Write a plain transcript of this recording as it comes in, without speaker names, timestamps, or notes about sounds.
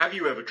Have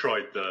you ever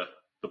tried the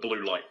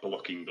blue light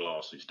blocking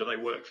glasses? Do they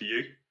work for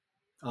you?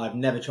 I've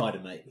never tried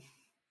them, mate.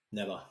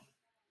 Never.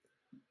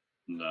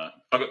 No.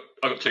 I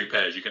got two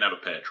pairs. You can have a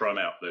pair. Try them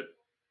out. They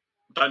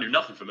don't do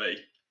nothing for me.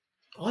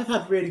 I've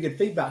had really good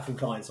feedback from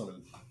clients on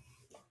them.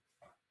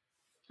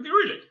 Have you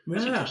really?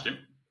 That's interesting.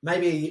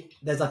 Maybe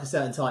there's like a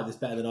certain type that's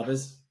better than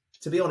others.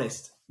 To be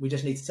honest, we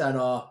just need to turn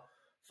our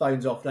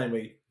phones off, don't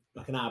we?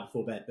 Like an hour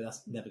before bed, but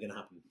that's never going to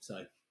happen.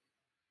 So,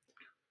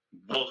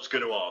 I was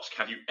going to ask,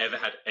 have you ever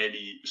had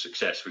any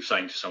success with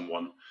saying to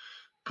someone,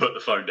 put the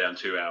phone down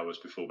 2 hours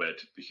before bed?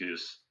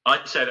 Because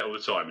I say that all the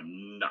time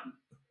and none.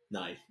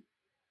 No,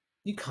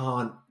 you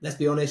can't. Let's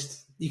be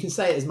honest. You can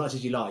say it as much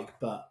as you like,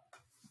 but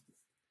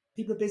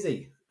people are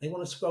busy. They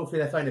want to scroll through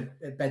their phone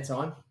at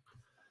bedtime.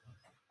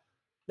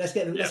 Let's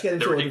get them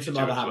sorted with some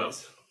other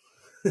habits.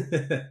 Well.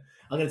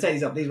 I'm going to take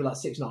these up. These were like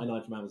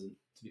 $6.99 from Amazon,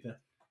 to be fair.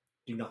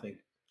 Do nothing.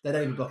 They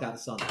don't even block out the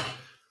sun.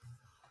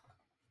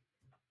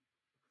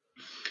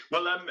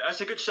 Well,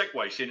 that's a good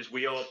segue, seeing as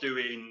we are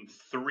doing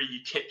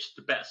 3 tips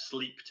to better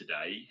sleep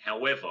today.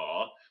 However,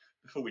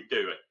 before we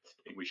do it,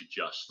 I think we should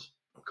just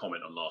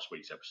comment on last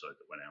week's episode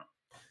that went out.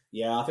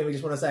 Yeah, I think we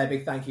just want to say a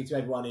big thank you to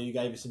everyone who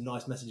gave us some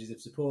nice messages of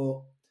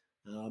support,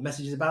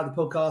 messages about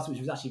the podcast, which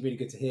was actually really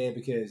good to hear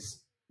because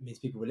it means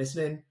people were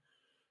listening.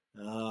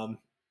 And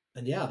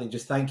yeah, I think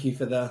just thank you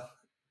for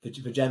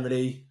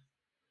generally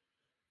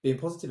being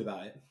positive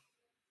about it.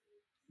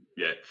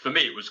 Yeah, for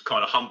me, it was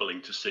kind of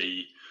humbling to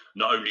see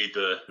not only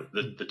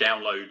the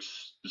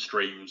downloads, the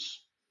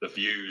streams, the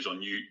views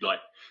on you, like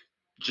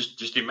just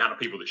the amount of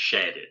people that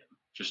shared it,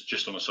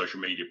 just on a social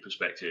media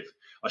perspective.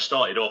 I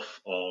started off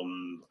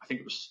on, I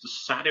think it was the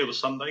Saturday or the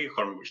Sunday, I can't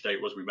remember which day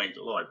it was we made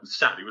it live. It was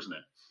Saturday, wasn't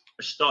it?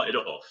 I started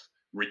off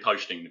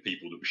reposting the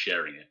people that were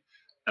sharing it.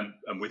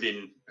 And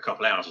within a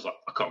couple of hours, I was like,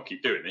 I can't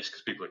keep doing this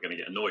because people are going to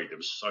get annoyed. There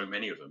was so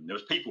many of them. There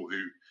was people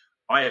who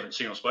I haven't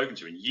seen or spoken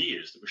to in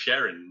years that were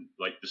sharing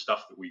like the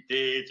stuff that we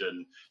did.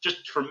 And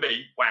just from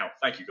me, wow,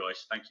 thank you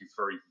guys. Thank you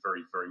very,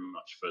 very, very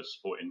much for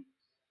supporting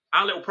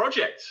our little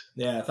project.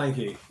 Yeah, thank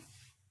you.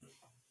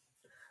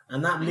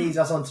 And that leads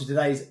us on to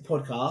today's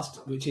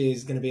podcast, which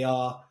is going to be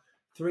our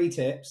 3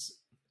 tips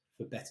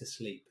for better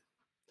sleep.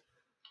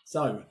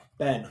 So,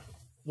 Ben,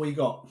 what you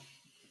got?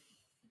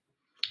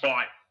 All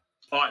right.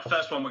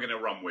 First one we're going to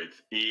run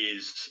with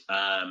is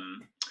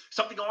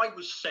something I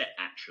was set,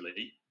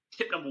 actually.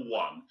 Tip number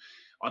 1,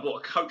 I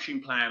bought a coaching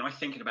plan, I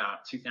think in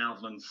about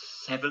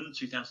 2007,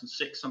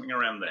 2006, something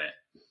around there.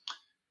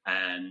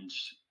 And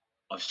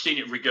I've seen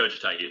it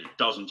regurgitated a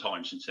dozen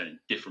times since then in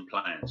different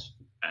plans.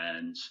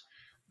 And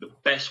the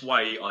best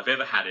way I've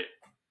ever had it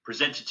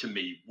presented to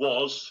me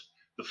was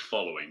the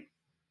following.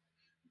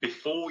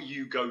 Before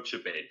you go to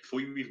bed, before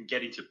you even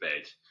get into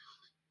bed,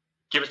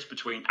 give us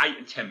between 8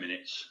 and 10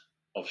 minutes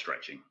of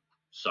stretching.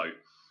 So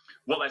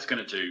what that's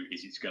going to do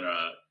is it's going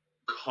to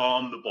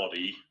calm the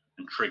body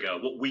and trigger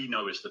what we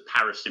know as the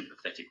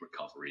parasympathetic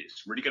recovery.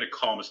 It's really going to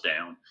calm us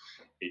down.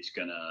 It's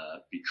going to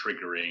be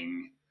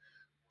triggering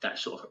that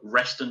sort of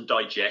rest and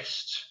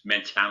digest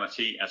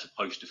mentality as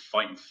opposed to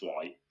fight and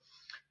flight.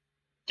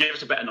 Give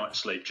us a better night's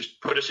sleep. Just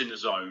put us in the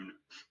zone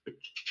for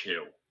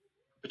chill.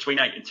 Between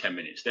 8 and 10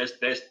 minutes. There's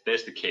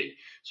the key.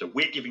 So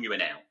we're giving you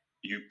an out.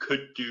 You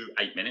could do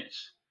 8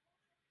 minutes.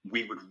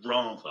 We would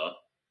rather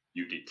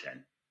you did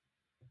 10.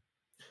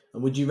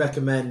 And would you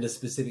recommend a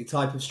specific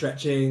type of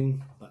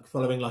stretching, like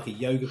following like a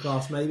yoga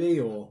class maybe,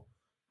 or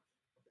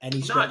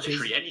any stretches? No,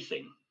 literally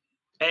anything.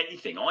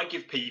 Anything. I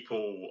give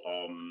people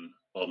on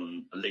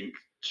a link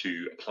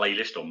to a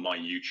playlist on my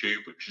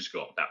YouTube, which has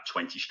got about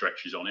 20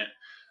 stretches on it.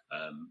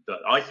 But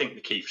I think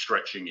the key for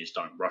stretching is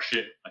don't rush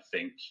it. I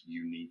think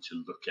you need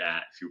to look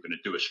at, if you're going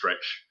to do a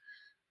stretch,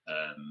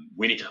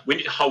 we need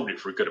to hold it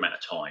for a good amount of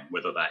time,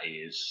 whether that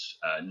is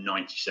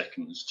 90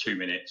 seconds, 2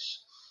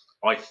 minutes.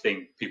 I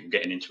think people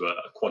getting into a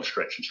quad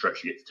stretch and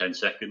stretching it to 10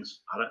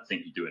 seconds, I don't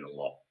think you're doing a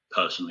lot,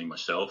 personally,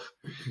 myself.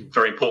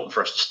 Very important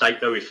for us to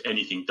state, though, if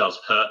anything does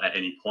hurt at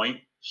any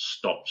point,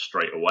 stop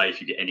straight away.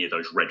 If you get any of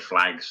those red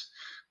flags,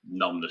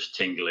 numbness,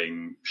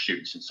 tingling,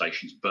 shooting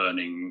sensations,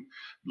 burning,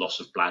 loss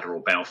of bladder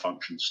or bowel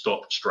function,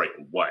 stop straight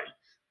away.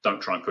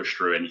 Don't try and push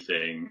through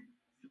anything.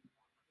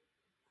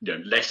 You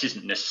know, less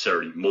isn't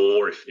necessarily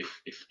more if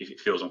it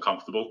feels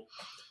uncomfortable.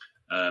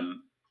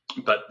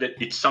 But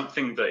it's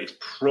something that is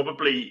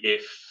probably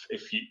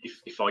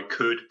if I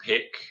could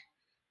pick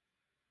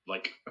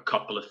like a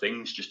couple of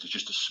things, just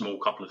a small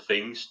couple of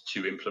things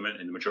to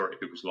implement in the majority of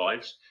people's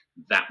lives,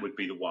 that would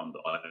be the one that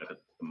I've had the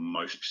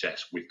most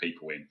success with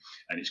people in.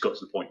 And it's got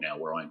to the point now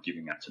where I'm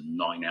giving that to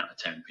 9 out of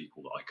 10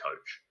 people that I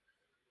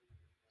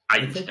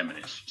coach. 8 to 10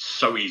 minutes.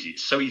 So easy.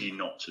 It's so easy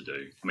not to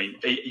do. I mean,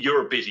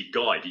 you're a busy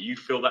guy. Do you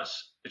feel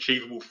that's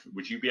achievable?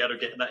 Would you be able to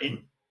get that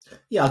in?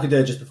 Yeah, I could do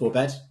it just before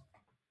bed.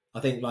 I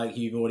think like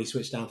you've already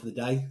switched down for the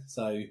day.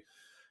 So,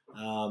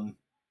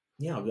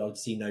 yeah, I would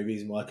see no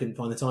reason why I couldn't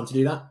find the time to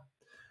do that.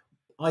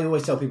 I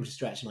always tell people to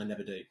stretch and I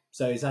never do.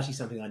 So it's actually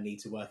something I need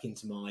to work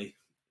into my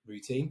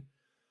routine.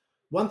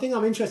 One thing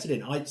I'm interested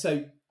in,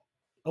 so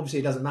obviously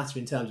it doesn't matter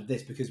in terms of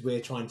this because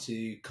we're trying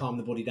to calm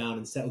the body down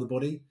and settle the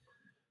body.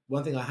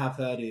 one thing I have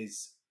heard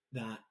is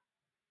that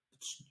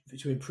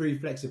to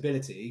improve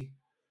flexibility,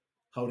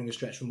 holding a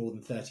stretch for more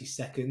than 30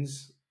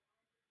 seconds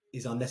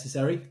is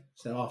unnecessary.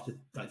 So after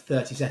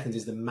 30 seconds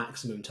is the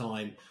maximum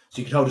time. So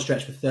you could hold a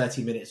stretch for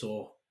 30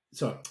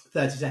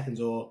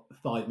 seconds or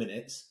 5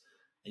 minutes,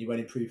 and you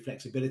won't improve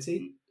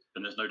flexibility.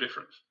 And there's no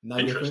difference.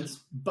 No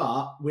difference.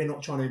 But we're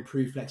not trying to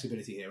improve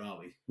flexibility here, are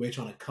we? We're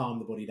trying to calm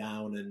the body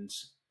down and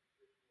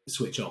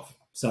switch off.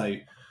 So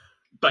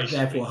basically,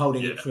 therefore,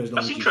 holding it for as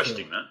long as you feel. That's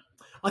interesting, that.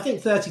 I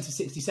think 30 to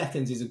 60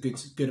 seconds is a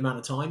good amount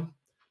of time.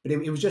 But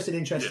it was just an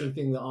interesting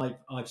thing that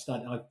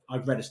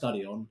I've read a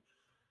study on,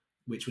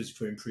 which was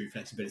for improved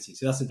flexibility.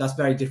 So that's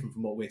very different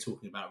from what we're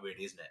talking about,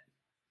 really, isn't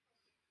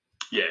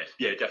it?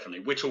 Yeah, definitely.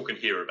 We're talking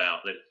here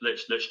about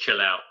let's chill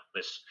out.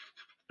 Let's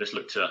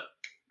look to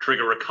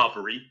trigger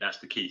recovery. That's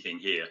the key thing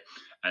here,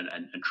 and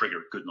trigger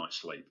a good night's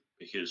sleep.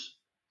 Because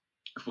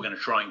if we're going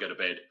to try and go to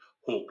bed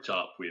hawked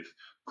up with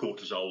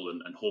cortisol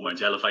and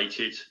hormones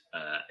elevated,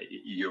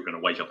 you're going to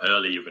wake up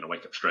early, you're going to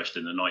wake up stressed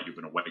in the night, you're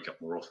going to wake up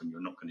more often,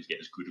 you're not going to get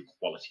as good a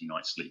quality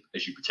night's sleep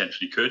as you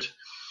potentially could.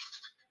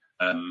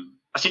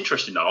 That's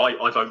interesting though.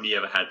 I've only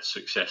ever had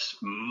success,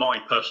 my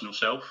personal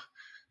self,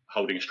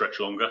 holding a stretch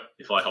longer.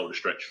 If I hold a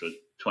stretch for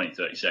 20,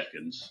 30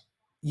 seconds.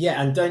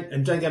 Yeah, and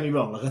don't get me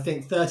wrong, I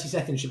think 30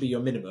 seconds should be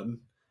your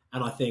minimum,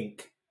 and I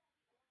think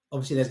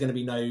obviously there's going to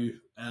be no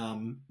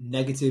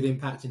negative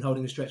impact in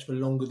holding a stretch for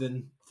longer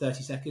than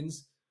 30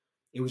 seconds.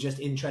 It was just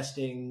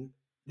interesting.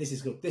 This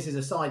is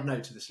a side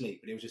note to the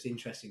sleep, but it was just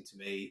interesting to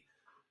me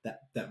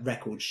that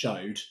record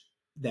showed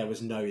there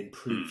was no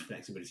improved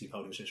flexibility of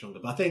holding a stretch longer.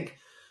 But I think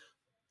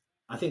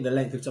the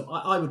length of time,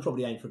 I would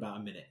probably aim for about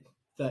a minute,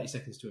 30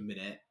 seconds to a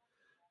minute.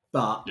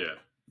 But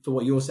for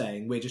what you're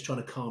saying, we're just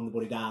trying to calm the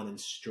body down and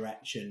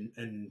stretch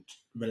and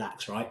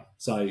relax, right?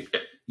 So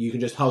you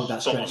can just hold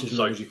that stretch as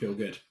long as you feel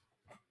good.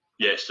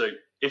 Yeah, so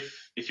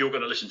if you're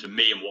going to listen to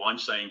me and what I'm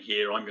saying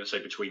here, I'm going to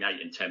say between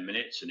 8 and 10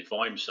 minutes. And if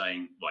I'm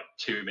saying like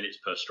 2 minutes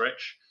per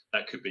stretch,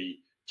 that could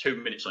be 2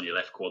 minutes on your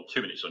left quad,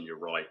 2 minutes on your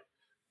right,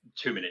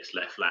 2 minutes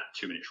left lat,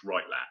 2 minutes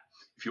right lat.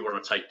 If you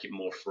want to take it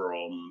more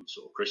from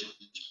sort of Chris's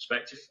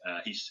perspective,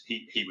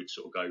 he would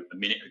sort of go a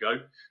minute ago.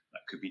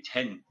 That could be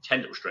 10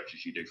 little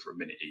stretches you do for a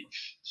minute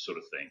each, sort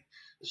of thing.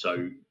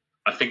 So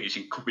I think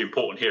it could be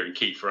important here and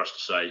key for us to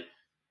say,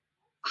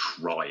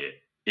 try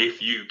it.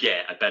 If you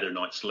get a better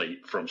night's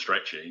sleep from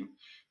stretching,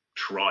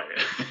 try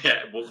it.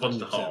 What's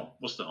the harm?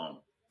 What's the harm?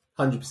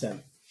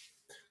 100%.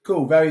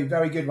 Cool. Very,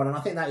 very good one. And I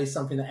think that is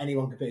something that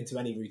anyone can put into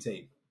any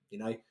routine. You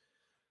know,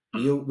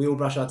 we all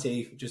brush our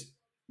teeth. Just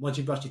once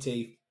you've brushed your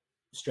teeth,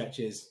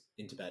 stretches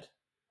into bed.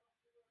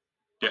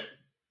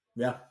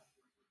 Yeah.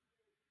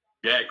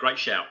 Great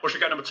shout. What should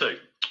we go number 2?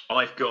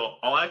 I've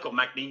got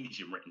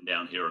magnesium written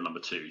down here on number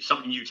 2.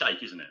 Something you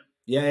take, isn't it?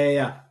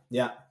 Yeah.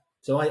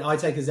 So I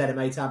take a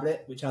ZMA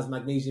tablet, which has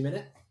magnesium in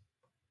it.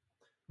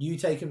 You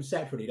take them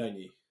separately, don't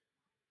you?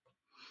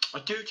 I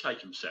do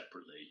take them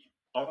separately.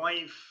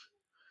 I've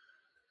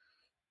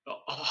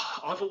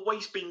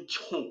always been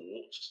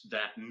taught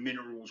that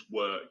minerals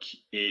work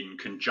in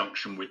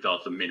conjunction with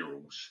other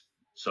minerals.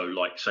 So,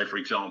 like, say, for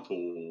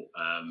example,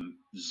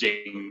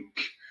 zinc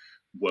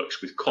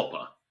works with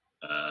copper.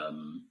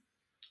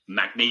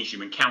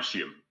 Magnesium and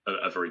calcium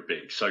are very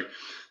big. So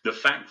the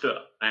fact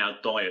that our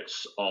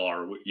diets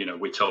are,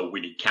 we're told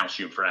we need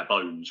calcium for our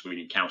bones, we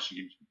need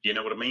calcium, you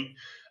know what I mean?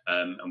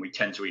 And we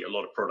tend to eat a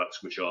lot of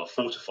products which are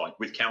fortified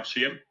with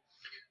calcium,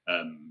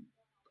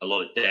 a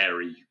lot of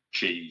dairy,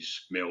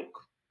 cheese,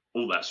 milk,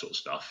 all that sort of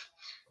stuff.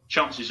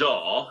 Chances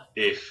are,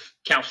 if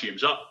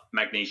calcium's up,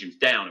 magnesium's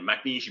down, and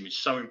magnesium is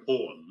so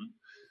important.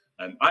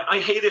 I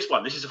hear this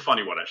one. This is a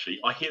funny one,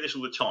 actually. I hear this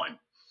all the time.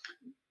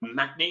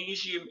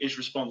 Magnesium is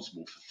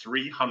responsible for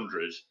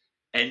 300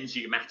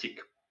 enzymatic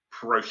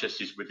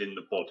processes within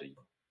the body.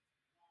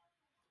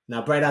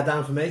 Now, break that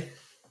down for me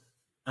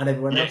and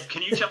everyone else.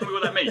 Can you tell me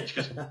what that means?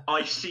 Because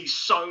I see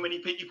so many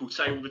people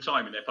say all the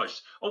time in their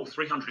posts,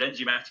 300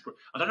 enzymatic.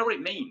 I don't know what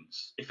it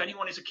means. If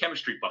anyone is a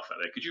chemistry buff out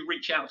there, could you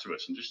reach out to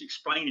us and just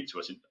explain it to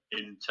us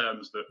in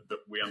terms that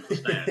we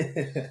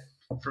understand?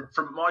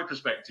 From my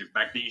perspective,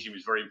 magnesium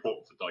is very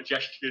important for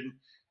digestion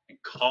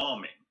and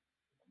calming.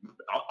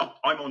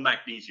 I'm on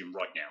magnesium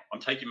right now. I'm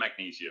taking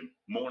magnesium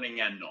morning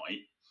and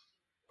night.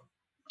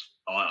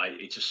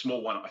 It's a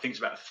small one. I think it's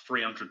about a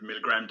 300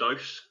 milligram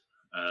dose.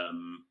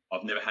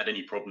 I've never had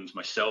any problems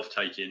myself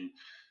taking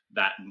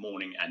that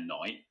morning and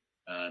night.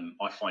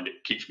 I find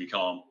it keeps me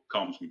calm,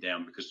 calms me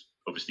down because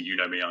obviously you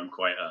know me. I'm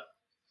quite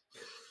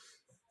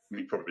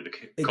probably the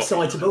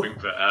excitable,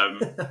 but a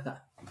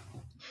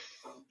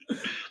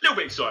little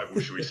bit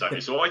excitable, should we say?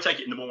 So I take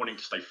it in the morning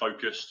to stay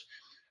focused.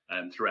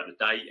 Throughout the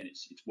day, and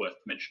it's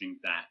worth mentioning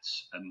that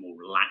a more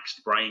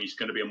relaxed brain is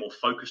going to be a more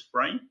focused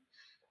brain.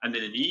 And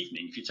then in the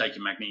evening, if you're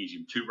taking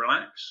magnesium to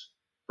relax,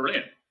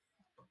 brilliant.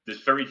 There's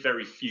very,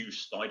 very few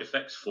side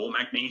effects for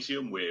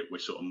magnesium. We're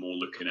sort of more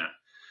looking at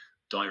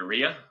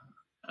diarrhea,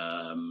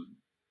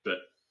 but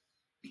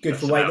good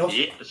for weight loss.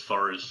 As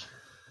far as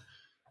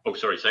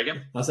sorry, say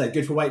again. I say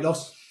good for weight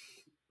loss.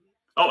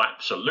 Oh,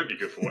 absolutely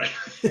good for weight.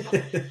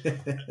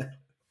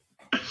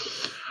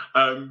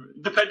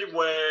 Depending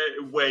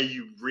where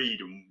you read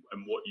and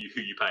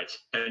who you pay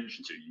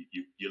attention to,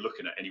 you're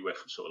looking at anywhere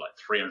from sort of like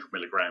 300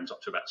 milligrams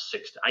up to about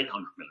 600 to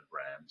 800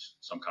 milligrams.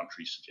 Some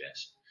countries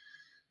suggest.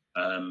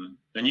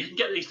 And you can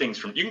get these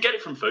things you can get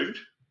it from food.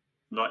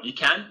 Like you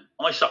can.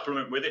 I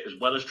supplement with it as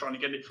well as trying to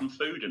get it from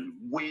food, and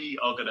we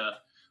are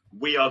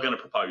gonna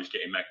propose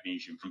getting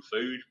magnesium from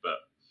food, but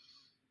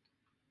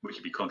we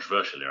could be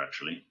controversial here.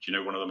 Actually, do you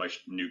know one of the most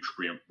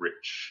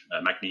nutrient-rich,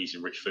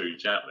 magnesium-rich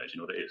foods out there? Do you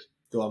know what it is?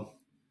 Go on.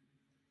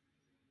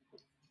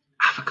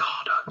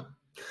 Avocado.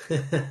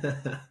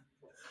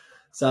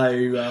 So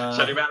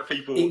the amount of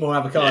people eat more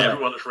avocado. Yeah,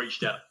 everyone that's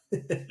reached out.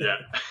 Yeah.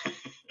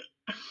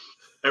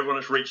 Everyone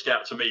that's reached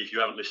out to me, if you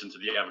haven't listened to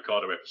the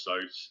avocado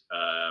episodes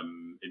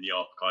in the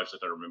archives, I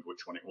don't remember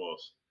which one it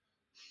was.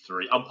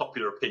 3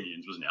 unpopular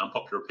opinions, wasn't it?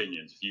 Unpopular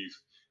opinions. If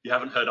you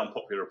haven't heard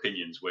unpopular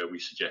opinions where we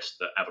suggest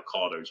that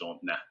avocados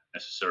aren't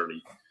necessarily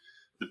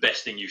the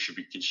best thing you should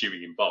be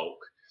consuming in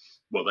bulk,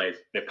 well,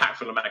 they're packed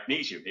full of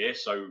magnesium here,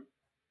 so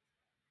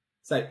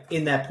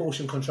in their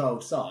portion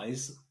controlled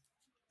size,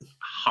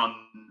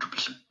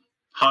 100%.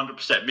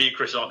 100%. Me and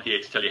Chris aren't here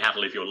to tell you how to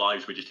live your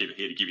lives. We're just here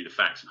to give you the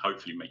facts and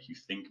hopefully make you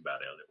think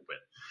about it a little bit.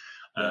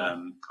 Yeah.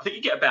 I think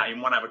you get about, in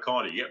one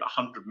avocado, you get about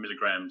 100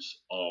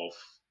 milligrams of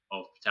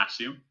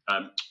potassium,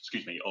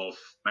 of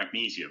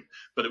magnesium.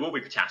 But there will be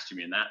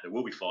potassium in that. There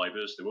will be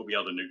fibers. There will be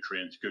other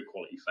nutrients, good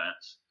quality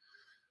fats.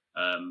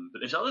 But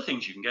there's other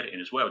things you can get it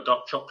in as well.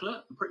 Dark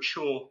chocolate, I'm pretty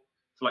sure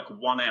for like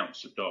 1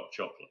 ounce of dark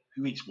chocolate.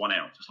 Who eats 1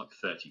 ounce? It's like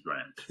 30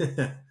 grams.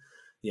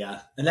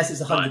 Yeah. Unless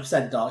it's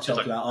 100% dark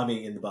chocolate, I'm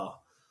eating in the bar.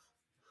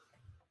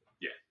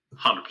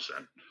 100%.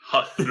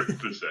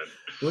 100%.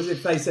 What was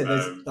it they said?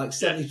 There's like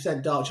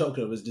 70% dark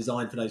chocolate was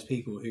designed for those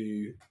people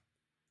who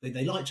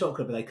they like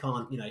chocolate, but they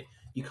can't,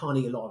 you can't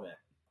eat a lot of it.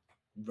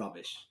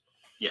 Rubbish.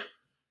 Yeah.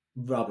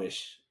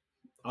 Rubbish.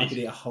 I could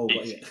eat a whole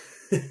bottle.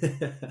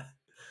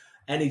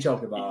 Any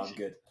chocolate bar, I'm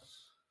good.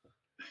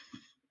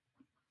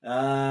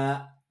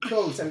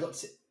 Cool. So we've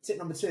got tip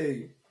number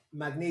 2,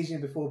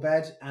 magnesium before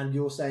bed, and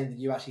you're saying that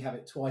you actually have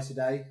it twice a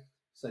day.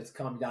 So to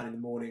calm you down in the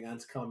morning and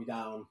to calm you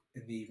down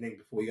in the evening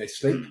before you go to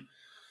sleep.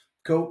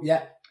 Cool,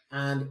 yeah.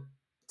 And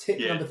tip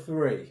number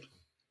 3.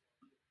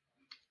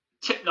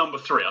 Tip number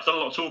 3. I've done a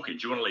lot of talking.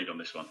 Do you want to lead on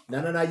this one?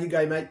 No. You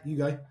go, mate. You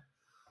go.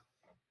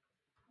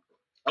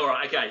 All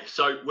right. Okay.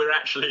 So we're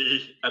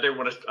actually. I didn't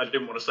want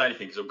to say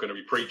anything because I'm going to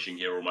be preaching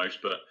here almost.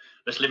 But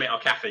let's limit our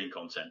caffeine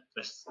content.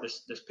 Let's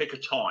pick a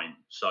time.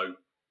 So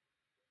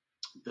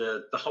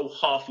the whole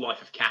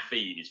half-life of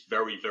caffeine is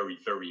very, very,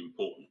 very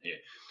important here.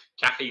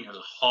 Caffeine has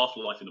a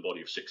half-life in the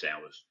body of 6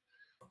 hours.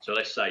 So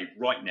let's say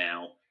right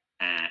now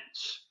at,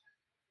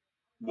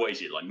 what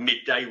is it, like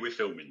midday we're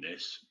filming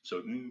this.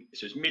 So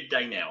it's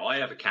midday now. I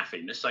have a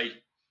caffeine. Let's say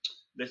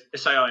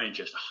I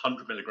ingest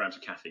 100 milligrams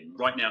of caffeine.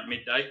 Right now at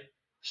midday,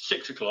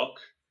 6 o'clock,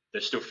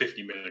 there's still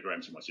 50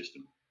 milligrams in my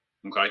system.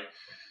 Okay?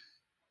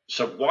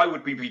 So why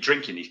would we be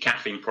drinking these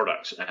caffeine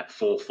products at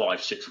 4,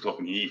 5, 6 o'clock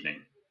in the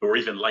evening or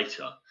even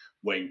later,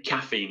 when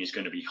caffeine is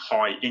going to be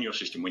high in your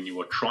system, when you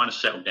are trying to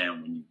settle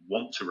down, when you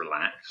want to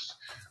relax?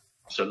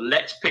 So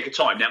let's pick a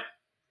time.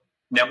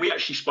 Now we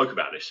actually spoke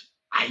about this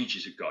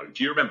ages ago.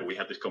 Do you remember we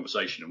had this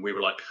conversation and we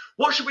were like,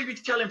 what should we be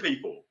telling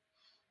people?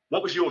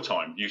 What was your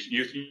time?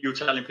 You were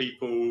telling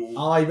people...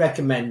 I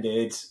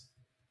recommended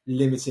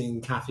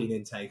limiting caffeine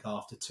intake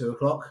after 2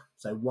 o'clock.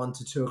 So 1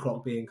 to 2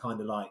 o'clock being kind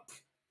of like...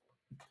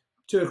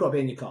 2 o'clock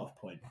being your cut-off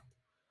point.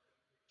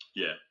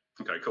 Yeah.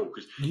 Okay, cool.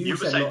 Because you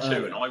were saying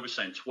 2 and I was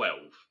saying 12.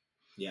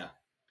 Yeah.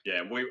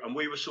 Yeah, and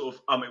we were sort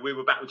of, we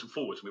were backwards and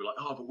forwards. We were like,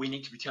 but we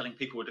need to be telling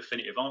people a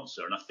definitive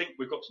answer. And I think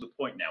we've got to the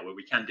point now where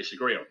we can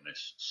disagree on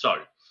this. So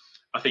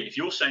I think if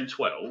you're saying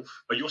 12,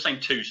 or you're saying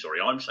 2, sorry,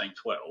 I'm saying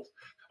 12,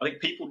 I think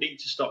people need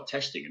to start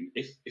testing. And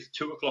if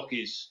 2 o'clock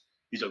is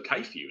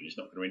okay for you and it's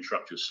not going to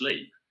interrupt your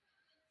sleep,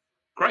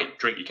 great,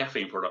 drink your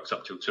caffeine products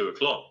up till 2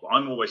 o'clock. But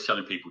I'm always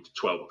telling people to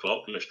 12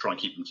 o'clock, let's try and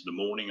keep them to the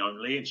morning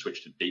only and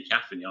switch to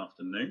decaf in the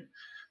afternoon.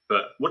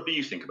 But what do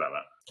you think about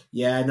that?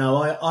 Yeah, no,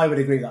 I would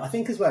agree with that. I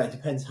think as well, it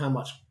depends how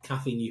much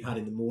caffeine you've had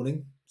in the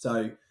morning.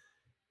 So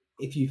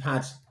if you've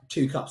had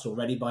 2 cups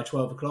already by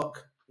 12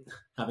 o'clock,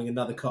 having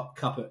another cup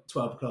at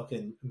 12 o'clock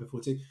and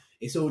before 2,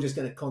 it's all just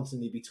going to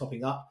constantly be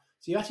topping up.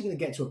 So you're actually going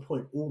to get to a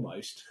point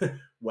almost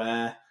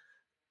where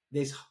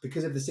this,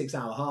 because of the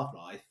 6-hour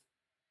half-life,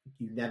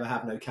 you never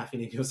have no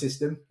caffeine in your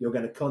system. You're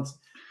going to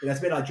it's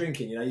a bit like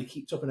drinking, you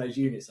keep topping those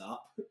units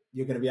up,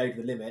 you're going to be over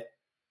the limit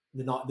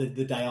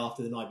the day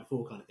after, the night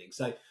before kind of thing.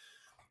 So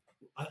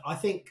I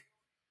think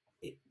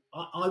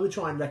I would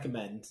try and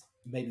recommend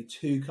maybe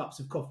 2 cups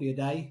of coffee a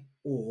day,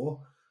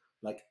 or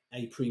like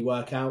a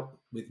pre-workout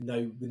with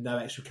no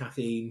extra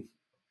caffeine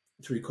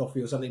through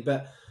coffee or something.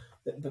 But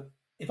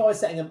if I was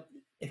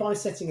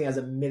setting it as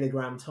a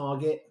milligram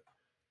target,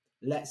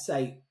 let's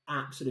say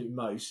absolute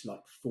most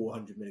like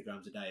 400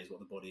 milligrams a day is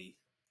what the body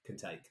can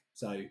take.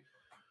 So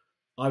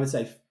I would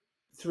say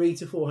 300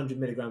 to 400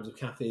 milligrams of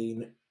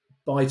caffeine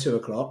by 2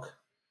 o'clock.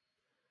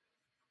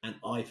 And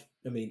I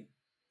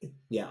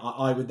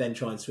would then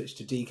try and switch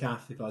to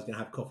decaf if I was going to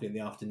have coffee in the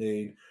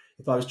afternoon.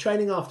 If I was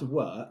training after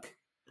work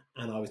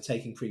and I was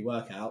taking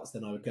pre-workouts,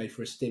 then I would go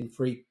for a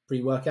stim-free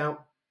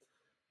pre-workout.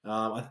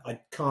 I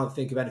can't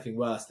think of anything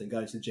worse than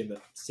going to the gym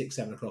at 6,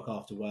 7 o'clock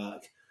after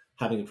work,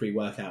 having a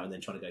pre-workout, and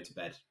then trying to go to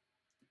bed.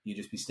 You'd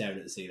just be staring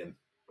at the ceiling.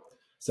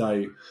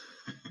 So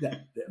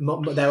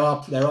there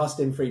are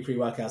stim-free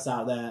pre-workouts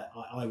out there.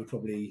 I would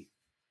probably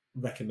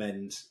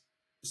recommend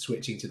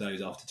switching to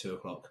those after 2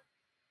 o'clock.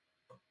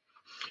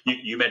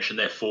 You mentioned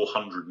there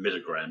 400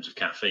 milligrams of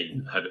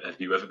caffeine. Have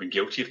you ever been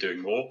guilty of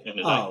doing more in a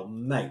day? Oh,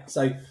 mate.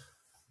 So,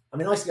 I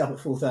mean, I used to get up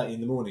at 4:30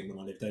 in the morning when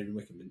I lived over in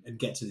Wickham and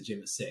get to the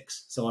gym at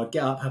 6. So I'd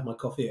get up, have my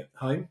coffee at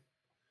home,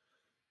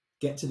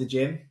 get to the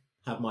gym,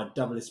 have my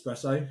double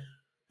espresso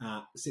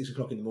at 6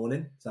 o'clock in the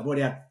morning. So I've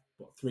already had,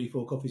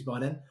 3-4 coffees by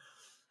then,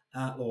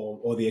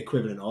 or the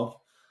equivalent of.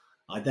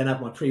 I'd then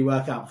have my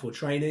pre-workout before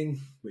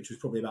training, which was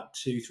probably about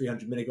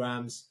 200-300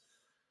 milligrams.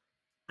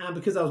 And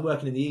because I was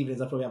working in the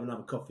evenings, I'd probably have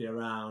another coffee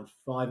around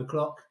 5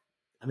 o'clock.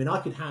 I mean, I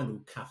could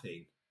handle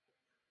caffeine,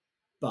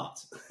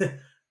 but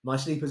my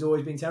sleep has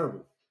always been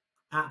terrible.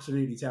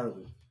 Absolutely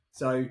terrible.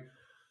 So,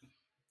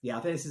 yeah,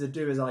 I think this is a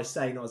do as I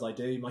say, not as I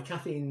do. My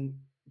caffeine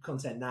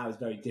content now is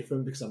very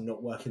different because I'm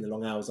not working the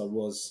long hours I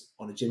was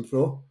on a gym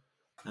floor,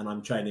 and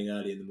I'm training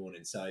early in the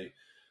morning, so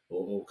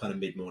or kind of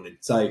mid-morning.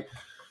 So,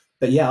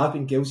 but yeah, I've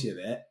been guilty of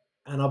it.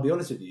 And I'll be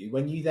honest with you,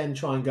 when you then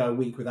try and go a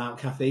week without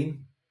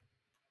caffeine,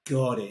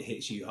 God, it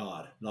hits you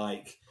hard.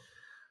 Like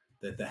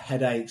the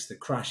headaches, the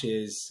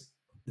crashes,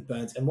 the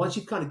burns. And once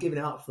you've kind of given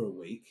it up for a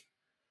week,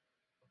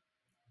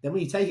 then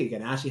when you take it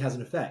again, it actually has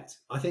an effect.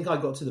 I think I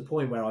got to the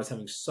point where I was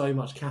having so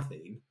much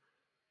caffeine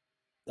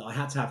that I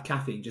had to have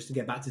caffeine just to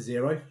get back to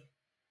zero.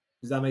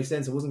 Does that make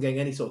sense? I wasn't getting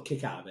any sort of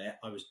kick out of it.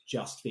 I was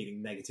just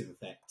feeling negative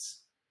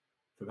effects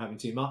from having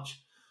too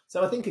much.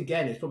 So I think,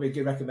 again, it's probably a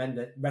good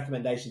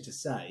recommendation to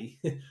say,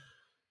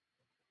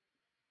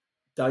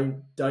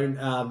 don't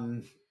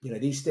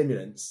these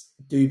stimulants,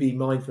 do be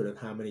mindful of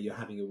how many you're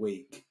having a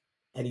week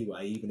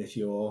anyway, even if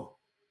you're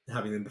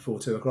having them before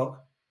 2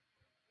 o'clock.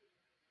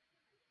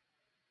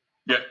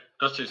 Yeah,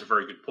 that's just a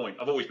very good point.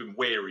 I've always been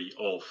wary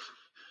of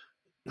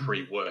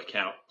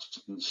pre-workout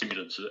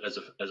stimulants as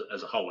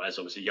a whole. As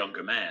I was a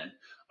younger man,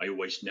 I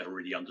always never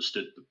really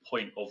understood the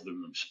point of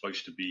them. I'm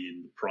supposed to be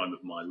in the prime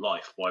of my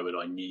life. Why would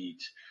I need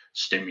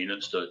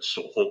stimulants to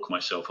sort of hawk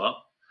myself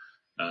up?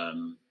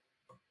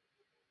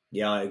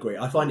 Yeah, I agree.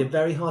 I find it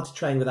very hard to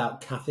train without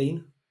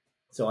caffeine.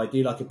 So I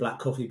do like a black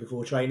coffee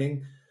before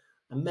training.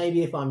 And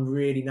maybe if I'm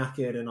really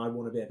knackered and I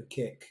want a bit of a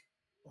kick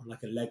on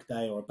like a leg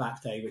day or a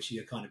back day, which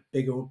are kind of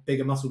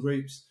bigger muscle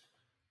groups,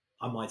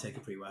 I might take a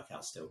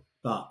pre-workout still.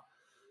 But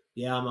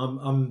yeah,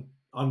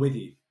 I'm with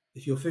you.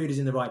 If your food is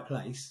in the right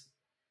place,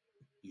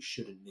 you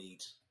shouldn't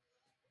need.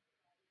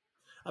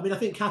 I mean, I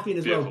think caffeine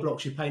as well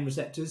blocks your pain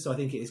receptors. So I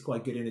think it is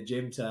quite good in a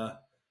gym to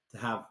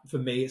have. For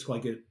me, it's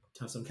quite good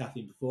to have some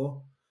caffeine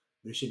before,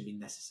 but it shouldn't be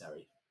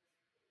necessary.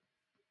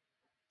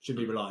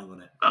 Shouldn't be relying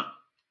on it.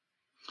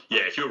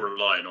 Yeah, if you're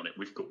relying on it,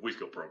 we've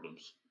got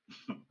problems.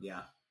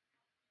 Yeah.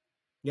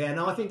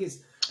 No, I think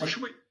it's.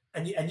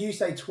 And you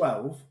say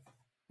 12.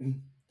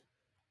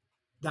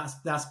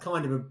 That's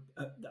kind of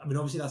I mean,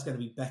 obviously that's going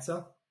to be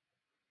better.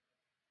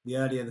 The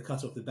earlier the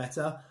cutoff, the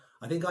better.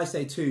 I think I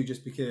say 2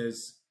 just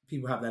because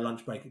people have their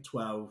lunch break at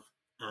 12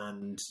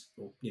 and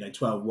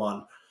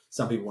 12:01.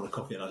 Some people want a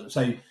coffee at lunch.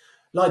 So,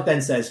 like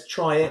Ben says,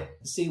 try it,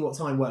 see what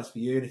time works for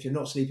you. And if you're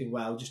not sleeping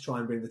well, just try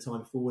and bring the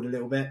time forward a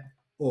little bit,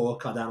 or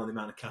cut down on the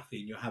amount of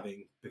caffeine you're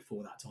having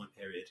before that time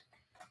period.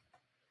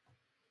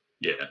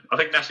 Yeah, I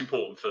think that's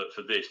important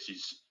for this.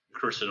 Is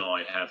Chris and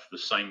I have the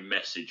same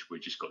message.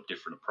 We've just got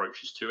different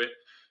approaches to it.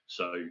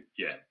 So,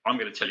 yeah, I'm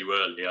going to tell you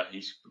earlier,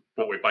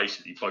 what we're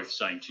basically both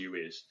saying to you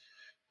is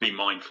be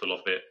mindful of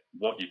it,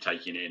 what you're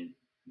taking in,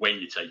 when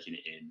you're taking it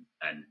in,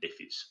 and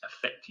if it's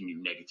affecting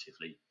you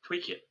negatively,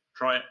 tweak it,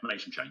 try it, make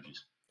some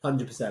changes.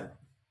 100%.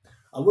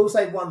 I will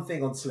say one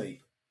thing on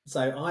sleep.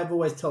 So I've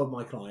always told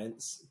my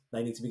clients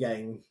they need to be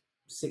getting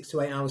 6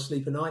 to 8 hours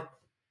sleep a night.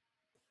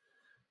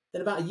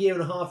 Then about a year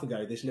and a half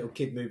ago, this little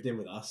kid moved in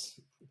with us,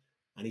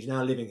 and he's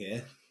now living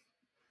here.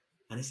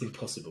 And it's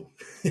impossible.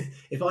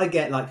 If I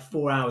get like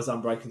 4 hours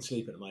unbroken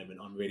sleep at the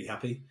moment, I'm really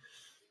happy.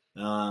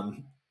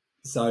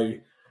 So,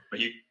 are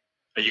you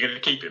going to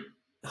keep him?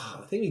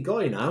 I think we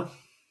got him now.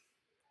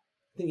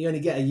 I think you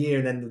only get a year,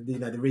 and then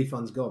the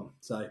refund's gone.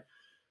 So,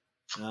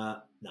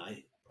 no,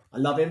 I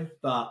love him,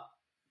 but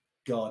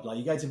God, like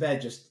you go to bed,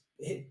 just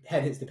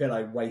head hits the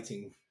pillow,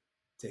 waiting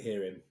to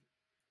hear him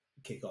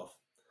kick off.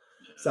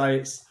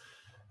 So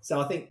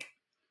I think.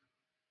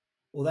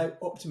 Although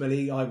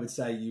optimally, I would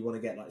say you want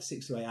to get like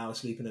 6 to 8 hours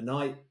sleep in a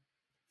night.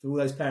 For all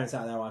those parents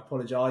out there, I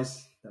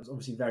apologise. That was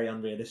obviously very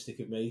unrealistic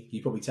of me.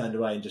 You probably turned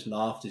away and just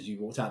laughed as you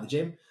walked out of the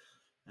gym.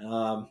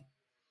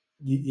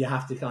 You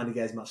have to kind of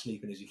get as much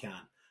sleep in as you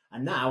can.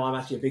 And now I'm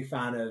actually a big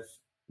fan of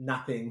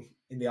napping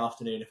in the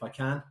afternoon if I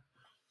can.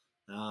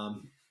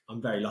 I'm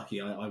very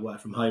lucky. I work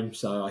from home,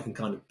 so I can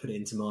kind of put it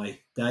into my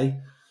day.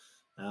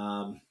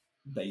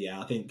 But yeah,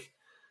 I think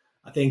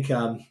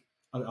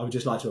I would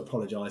just like to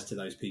apologise to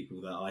those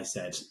people that I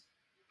said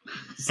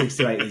 6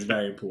 to 8 is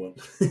very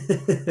important.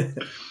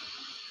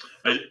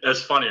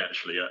 It's funny,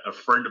 actually. A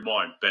friend of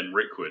mine, Ben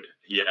Rickwood,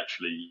 he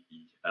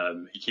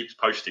keeps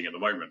posting at the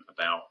moment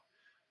about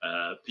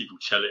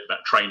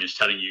about trainers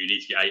telling you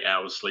need to get 8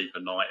 hours sleep a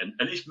night, and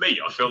it's me.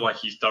 I feel like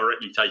he's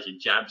directly taking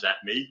jabs at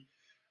me.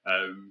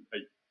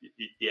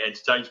 It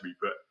entertains me,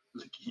 but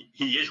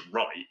he is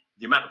right.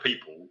 The amount of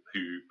people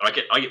who I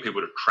get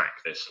people to track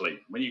their sleep.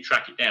 When you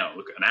track it down,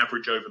 look at an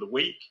average over the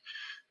week.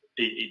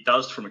 It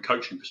does, from a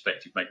coaching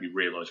perspective, make me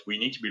realise we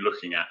need to be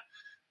looking at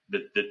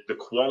the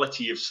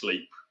quality of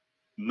sleep,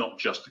 not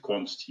just the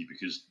quantity,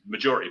 because the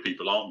majority of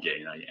people aren't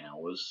getting 8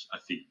 hours. I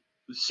think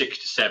 6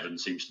 to 7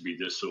 seems to be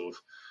the sort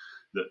of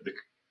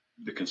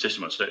the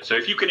consistent one. So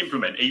if you can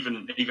implement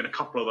even a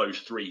couple of those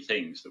three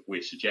things that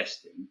we're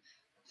suggesting,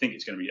 I think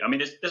it's going to be. I mean,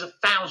 there's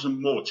 1,000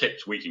 more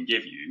tips we can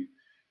give you.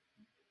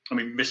 I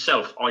mean,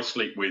 myself, I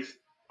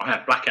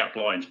have blackout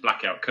blinds,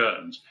 blackout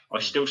curtains. I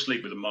still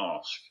sleep with a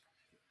mask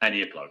and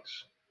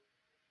earplugs.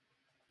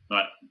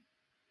 Right.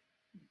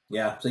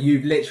 Yeah. So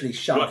you've literally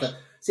shut.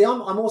 See,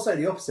 I'm also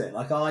the opposite.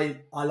 Like I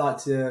like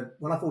to,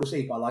 when I fall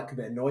asleep, I like a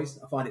bit of noise.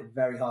 I find it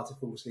very hard to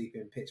fall asleep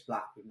in pitch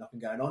black with nothing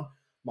going on.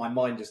 My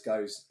mind just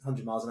goes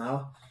 100 miles an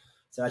hour.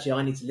 So actually,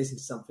 I need to listen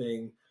to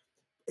something.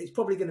 It's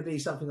probably going to be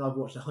something I've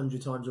watched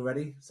 100 times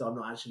already, so I'm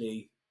not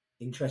actually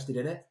interested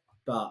in it.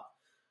 But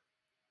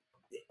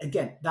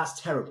again, that's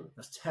terrible.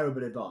 That's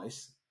terrible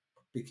advice,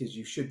 because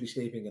you should be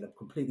sleeping in a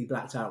completely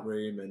blacked out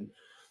room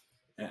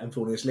and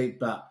falling asleep.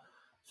 But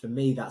for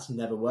me, that's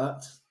never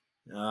worked.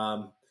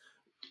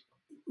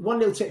 One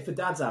little tip for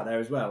dads out there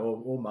as well,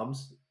 or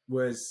mums,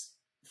 was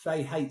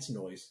Faye hates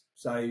noise.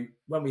 So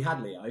when we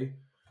had Leo,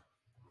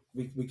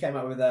 we came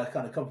up with a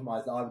kind of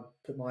compromise that I would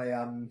put my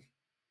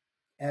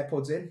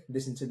AirPods in,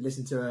 listen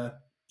to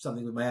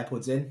something with my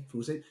AirPods in,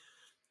 fall asleep.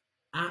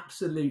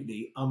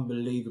 Absolutely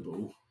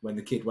unbelievable when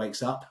the kid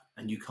wakes up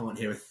and you can't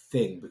hear a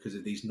thing because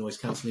of these noise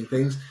cancelling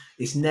things.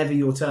 It's never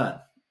your turn,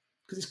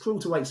 because it's cruel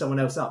to wake someone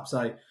else up.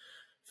 So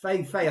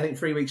Faye, I think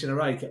 3 weeks in a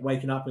row, kept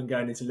waking up and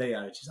going into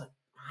Leo. She's like,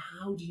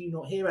 how do you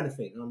not hear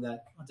anything? And I'm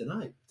there, I don't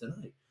know.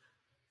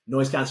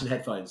 Noise cancelling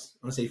headphones.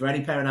 Honestly, for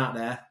any parent out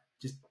there,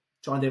 just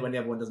try and do it when the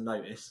other one doesn't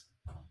notice.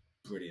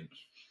 Brilliant.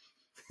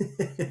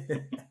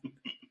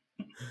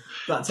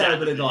 But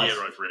terrible advice.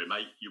 Hero for it,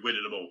 mate. You're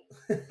winning them all.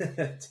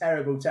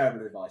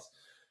 Terrible advice.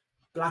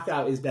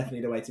 Blackout is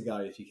definitely the way to go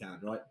if you can,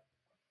 right?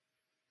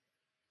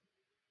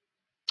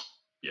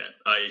 Yeah,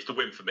 it's the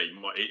win for me.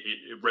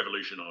 It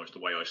revolutionised the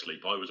way I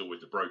sleep. I was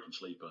always the broken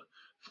sleeper.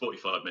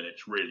 45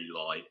 minutes, really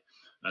light,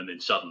 and then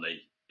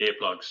suddenly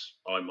earplugs,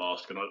 eye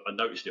mask, and I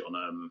noticed it on.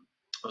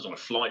 I was on a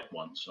flight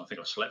once, and I think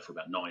I slept for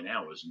about 9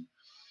 hours, and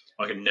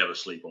I can never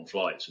sleep on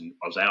flights, and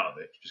I was out of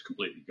it, just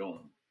completely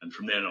gone. And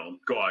from then on,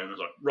 got home, I was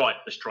like, right,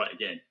 let's try it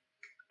again.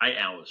 8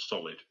 hours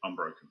solid,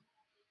 unbroken.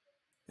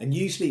 And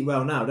you sleep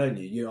well now, don't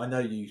you? I know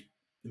you.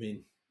 I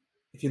mean,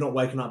 if you're not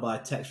waking up by a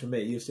text from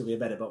me, you'll still be in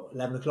bed at about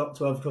 11 o'clock,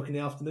 12 o'clock in the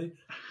afternoon.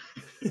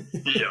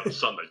 Yeah, on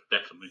Sunday,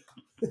 definitely.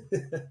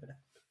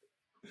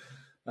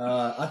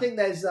 I think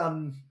there's,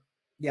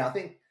 I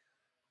think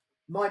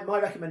my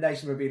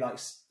recommendation would be like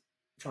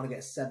trying to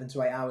get 7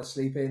 to 8 hours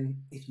sleep in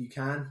if you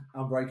can.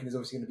 Unbroken is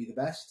obviously going to be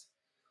the best.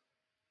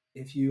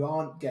 If you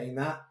aren't getting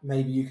that,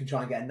 maybe you can try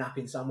and get a nap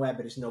in somewhere,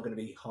 but it's not going to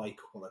be high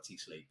quality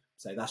sleep.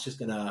 So that's just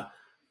going to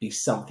be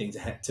something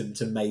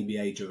to maybe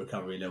aid your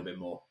recovery a little bit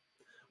more.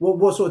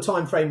 What sort of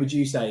time frame would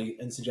you say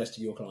and suggest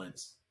to your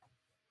clients?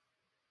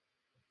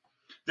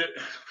 The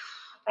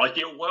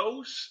ideal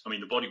worlds, I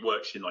mean, the body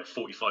works in like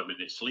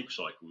 45-minute sleep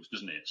cycles,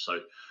 doesn't it? So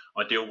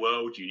ideal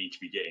world, you need to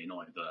be getting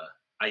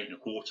either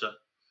 8.25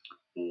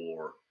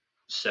 or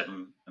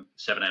 7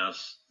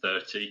 hours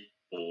 30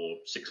 or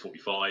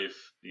 6:45,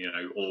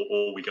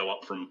 or we go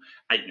up from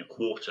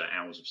 8.25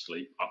 hours of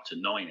sleep up to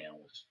 9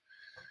 hours.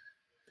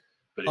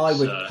 But I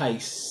would pay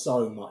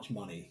so much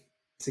money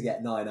to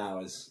get 9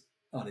 hours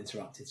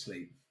uninterrupted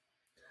sleep.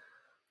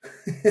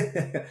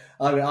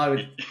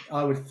 I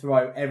would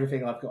throw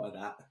everything I've got at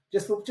that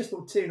just for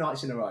 2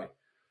 nights in a row.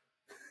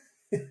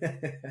 Yeah.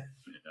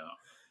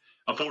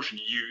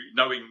 Unfortunately,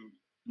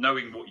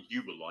 knowing what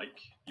you were like,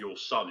 your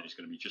son is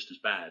going to be just as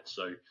bad.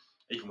 So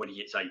even when he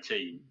hits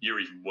 18, you're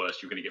even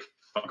worse. You're going to get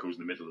phone calls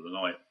in the middle of the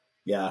night.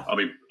 Yeah.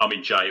 I'm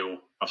in jail.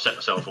 I've set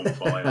myself on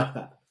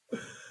fire.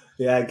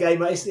 Yeah,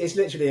 it's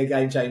literally a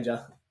game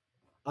changer.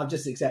 I've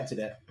just accepted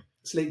it.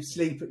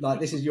 Sleep, like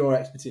this is your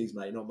expertise,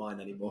 mate, not mine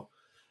anymore.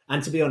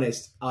 And to be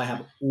honest, I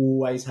have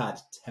always had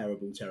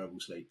terrible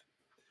sleep.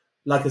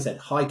 Like I said,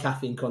 high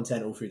caffeine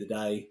content all through the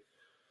day.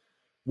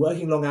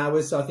 Working long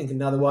hours, so I think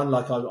another one,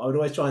 like I would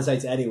always try and say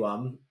to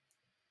anyone,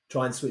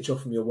 try and switch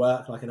off from your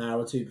work like an hour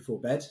or two before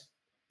bed,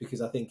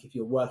 because I think if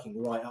you're working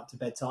right up to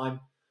bedtime,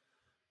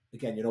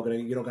 again, you're not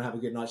going to have a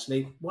good night's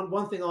sleep.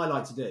 One thing I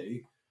like to do,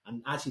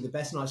 and actually the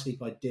best night's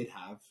sleep I did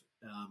have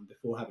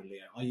before having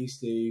Leo, I used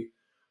to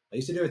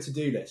do a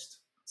to-do list.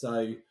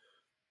 So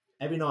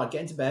every night I'd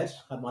get into bed,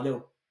 had my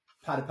little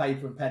pad of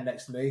paper and pen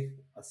next to me.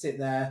 I'd sit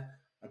there,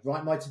 I'd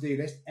write my to-do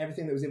list,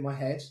 everything that was in my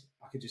head.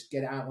 I could just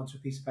get it out onto a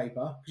piece of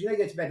paper. Because you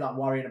go to bed like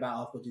worrying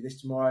about, I've got to do this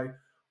tomorrow,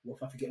 what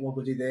if I forget what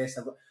we'll do this?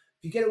 If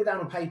you get it all down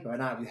on paper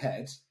and out of your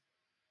head,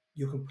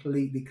 you're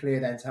completely clear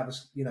then to have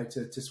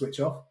to switch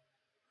off.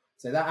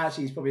 So that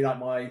actually is probably like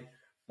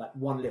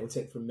one little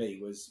tip from me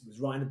was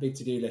writing a big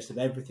to-do list of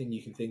everything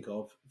you can think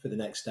of for the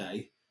next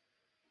day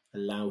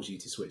allows you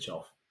to switch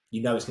off.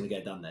 You know it's going to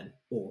get done then.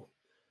 Or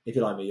if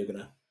you're like me, you're going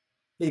to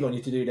leave on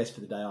your to-do list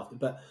for the day after.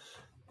 But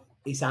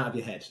it's out of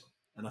your head.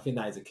 And I think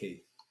that is a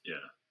key. Yeah.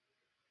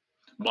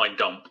 Mind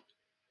dump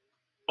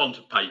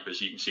onto paper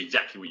so you can see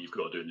exactly what you've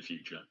got to do in the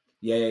future.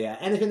 Yeah.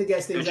 Anything that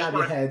gets things out of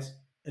your head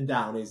and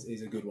down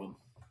is a good one.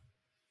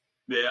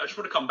 Yeah, I just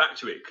want to come back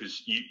to it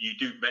because you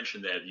do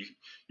mention there,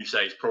 you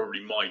say it's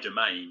probably my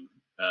domain,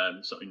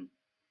 something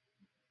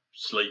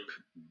sleep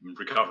and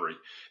recovery.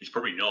 It's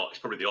probably not. It's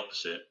probably the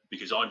opposite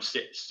because I'm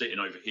sitting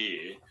over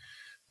here,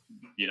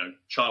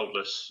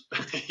 childless,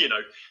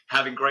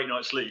 having great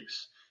night's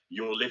sleeps.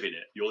 You're living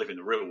it. You're living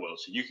the real world.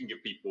 So you can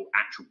give people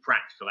actual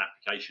practical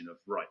application of,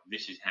 right,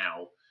 this is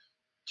how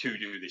to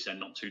do this and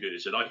not to do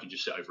this. And I can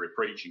just sit over here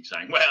preaching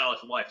saying, well,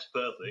 if life's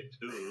perfect.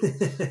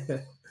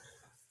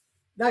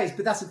 No,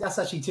 but that's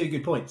actually two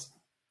good points.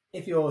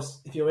 If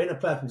you're in a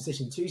perfect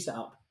position to set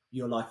up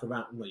your life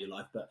around, not your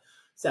life, but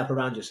set up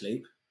around your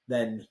sleep,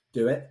 then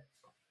do it.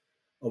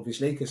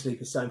 Obviously, because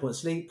sleep is so important.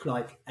 Sleep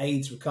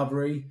aids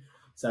recovery,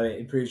 so it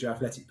improves your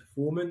athletic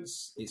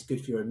performance. It's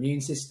good for your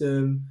immune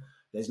system.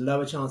 There's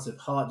lower chance of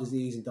heart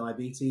disease and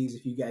diabetes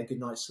if you get a good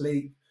night's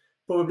sleep.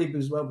 Probably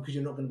as well because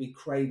you're not going to be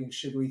craving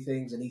sugary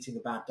things and eating a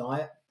bad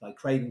diet. Like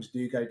cravings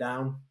do go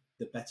down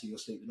the better you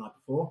sleep the night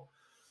before.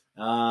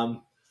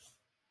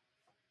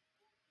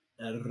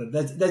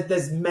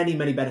 There's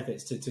many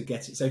benefits to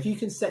get it. So if you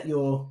can set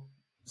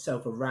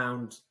yourself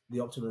around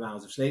the optimum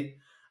hours of sleep,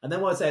 and then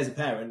what I'd say as a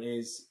parent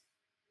is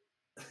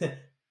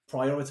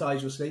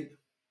prioritize your sleep.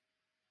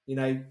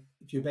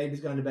 If your baby's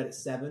going to bed at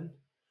 7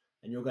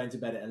 and you're going to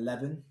bed at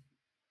 11,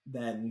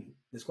 then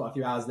there's quite a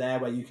few hours there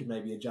where you can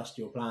maybe adjust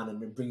your plan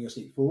and bring your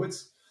sleep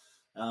forwards.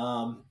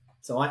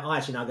 So I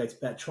actually now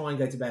try and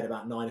go to bed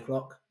about 9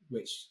 o'clock,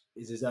 which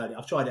is as early.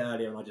 I've tried it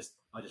earlier and I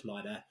just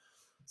lie there.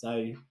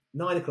 So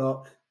 9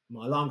 o'clock,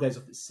 my alarm goes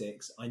off at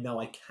 6. I know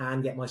I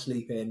can get my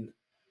sleep in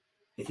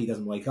if he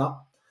doesn't wake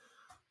up.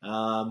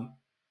 And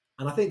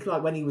I think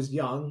when he was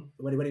young,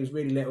 when he was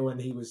really little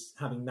and he was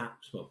having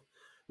naps,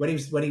 when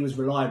he was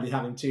reliably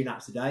having 2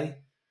 naps a day,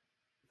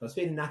 if I was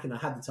feeling knackered and I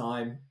had the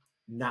time,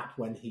 nap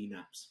when he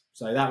naps.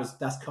 So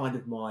that's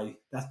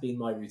been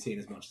my routine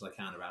as much as I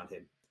can around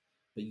him.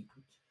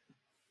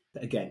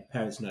 But again,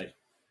 parents know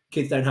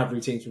kids don't have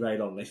routines for very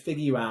long. They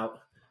figure you out,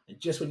 and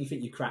just when you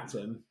think you cracked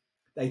them,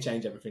 they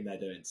change everything they're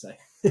doing. So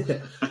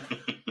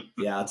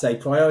yeah, I'd say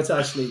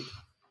prioritize sleep,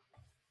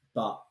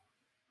 but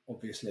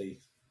obviously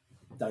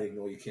don't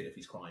ignore your kid if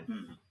he's crying.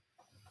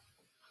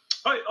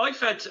 I've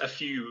had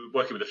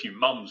working with a few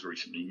mums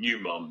recently, new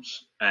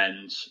mums,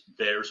 and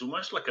there's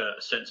almost like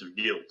a sense of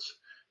guilt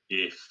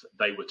if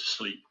they were to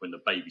sleep when the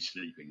baby's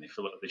sleeping. They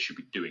feel like they should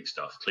be doing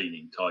stuff,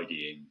 cleaning,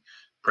 tidying,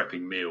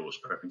 prepping meals,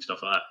 prepping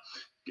stuff like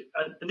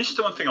that. And this is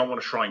the one thing I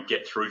want to try and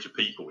get through to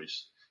people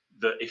is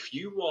that if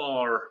you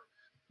are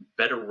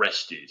better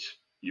rested,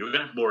 you're going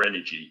to have more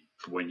energy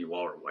for when you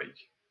are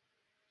awake.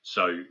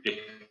 So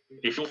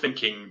if you're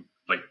thinking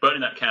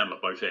burning that candle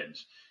at both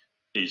ends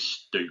is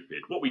stupid.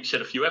 What we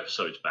said a few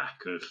episodes back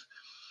of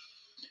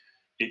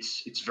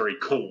it's very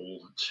cool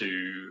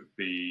to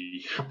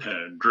be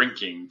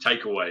drinking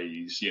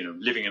takeaways,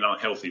 living an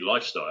unhealthy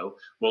lifestyle.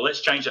 Well, let's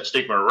change that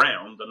stigma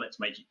around and let's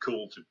make it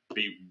cool to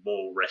be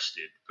more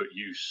rested, put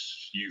you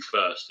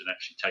first and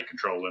actually take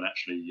control and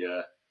actually,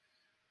 do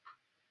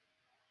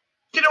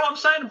you know what I'm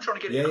saying? I'm trying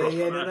to get it across.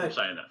 I'm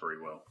saying that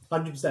very well.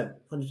 100%.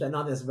 I think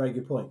that's a very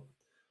good point.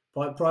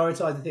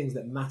 Prioritize the things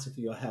that matter for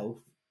your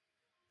health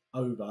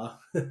over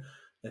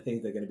the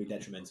things that are going to be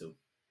detrimental.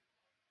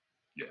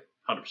 Yeah,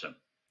 100%.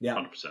 Yeah,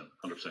 100%.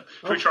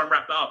 Should we try and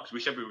wrap that up? Because we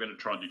said we were going to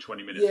try and do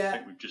 20 minutes. Yeah. I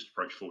think we've just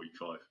approached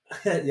 45.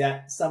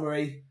 Yeah,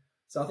 summary.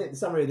 So I think the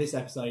summary of this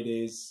episode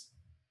is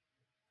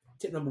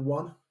tip number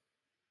 1,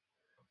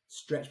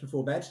 stretch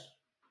before bed.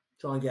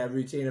 Try and get a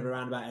routine of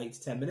around about 8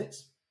 to 10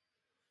 minutes.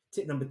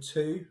 Tip number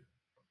 2,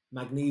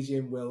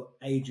 magnesium will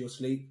aid your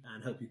sleep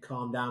and help you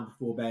calm down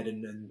before bed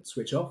and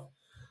switch off.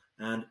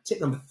 And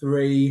tip number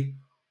 3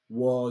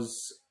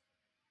 was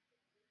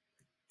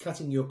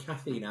cutting your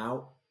caffeine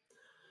out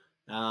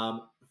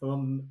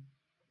from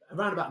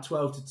around about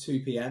 12 to 2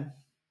 p.m.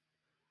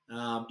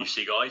 You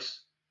see,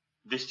 guys,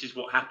 this is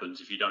what happens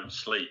if you don't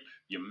sleep.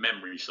 Your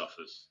memory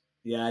suffers.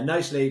 Yeah,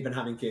 no sleep and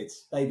having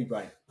kids. Baby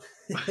brain.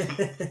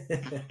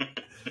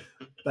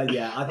 But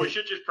yeah, I think... We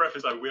should just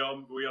preface though,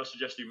 we are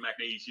suggesting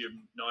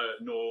magnesium.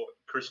 Nor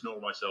Chris nor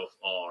myself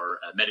are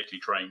medically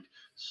trained,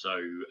 so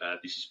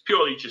this is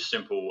purely just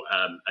simple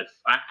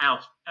our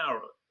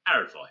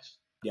advice.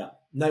 Yeah,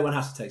 no one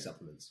has to take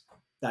supplements.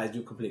 That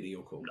is completely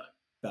your call. No,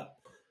 but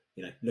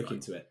look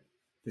into it.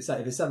 If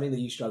it's something that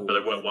you struggle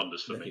with, they work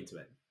wonders for me. Look into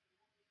it.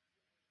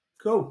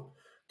 Cool,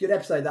 good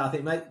episode that I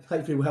think, mate.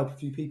 Hopefully, will help a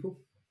few people.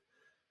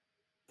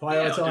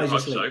 Prioritise your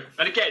sleep. So.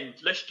 And again,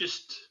 let's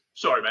just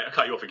Sorry, mate, I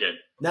cut you off again.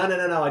 No.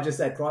 I just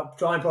said try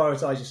and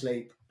prioritise your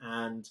sleep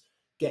and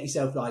get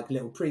yourself like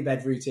little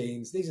pre-bed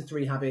routines. These are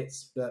 3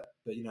 habits, but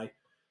you know,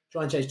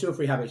 try and change 2 or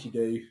 3 habits you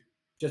do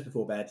just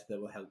before bed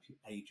that will help you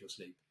aid your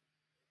sleep.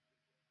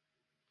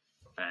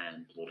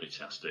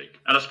 Fantastic.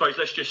 And I suppose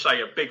let's just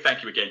say a big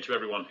thank you again to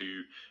everyone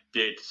who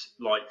did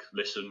like,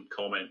 listen,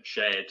 comment,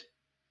 shared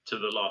to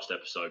the last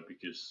episode,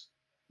 because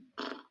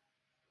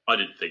I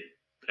didn't think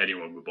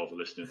anyone would bother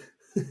listening.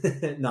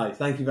 No,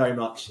 thank you very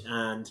much.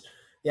 And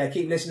yeah,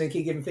 keep listening,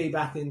 keep giving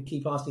feedback, and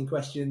keep asking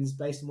questions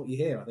based on what you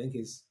hear. I think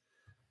is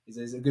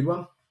a good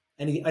one.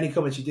 Any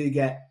comments you do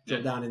get,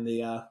 drop down in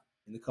the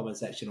comment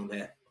section on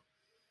here.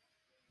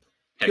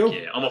 Heck cool.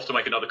 Yeah, I'm off to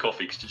make another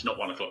coffee because it's not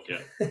 1 o'clock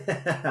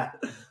yet.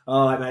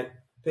 All right, mate.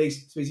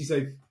 Peace. Speak to you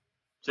soon.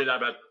 See you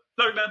later, man.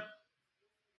 Love you, man.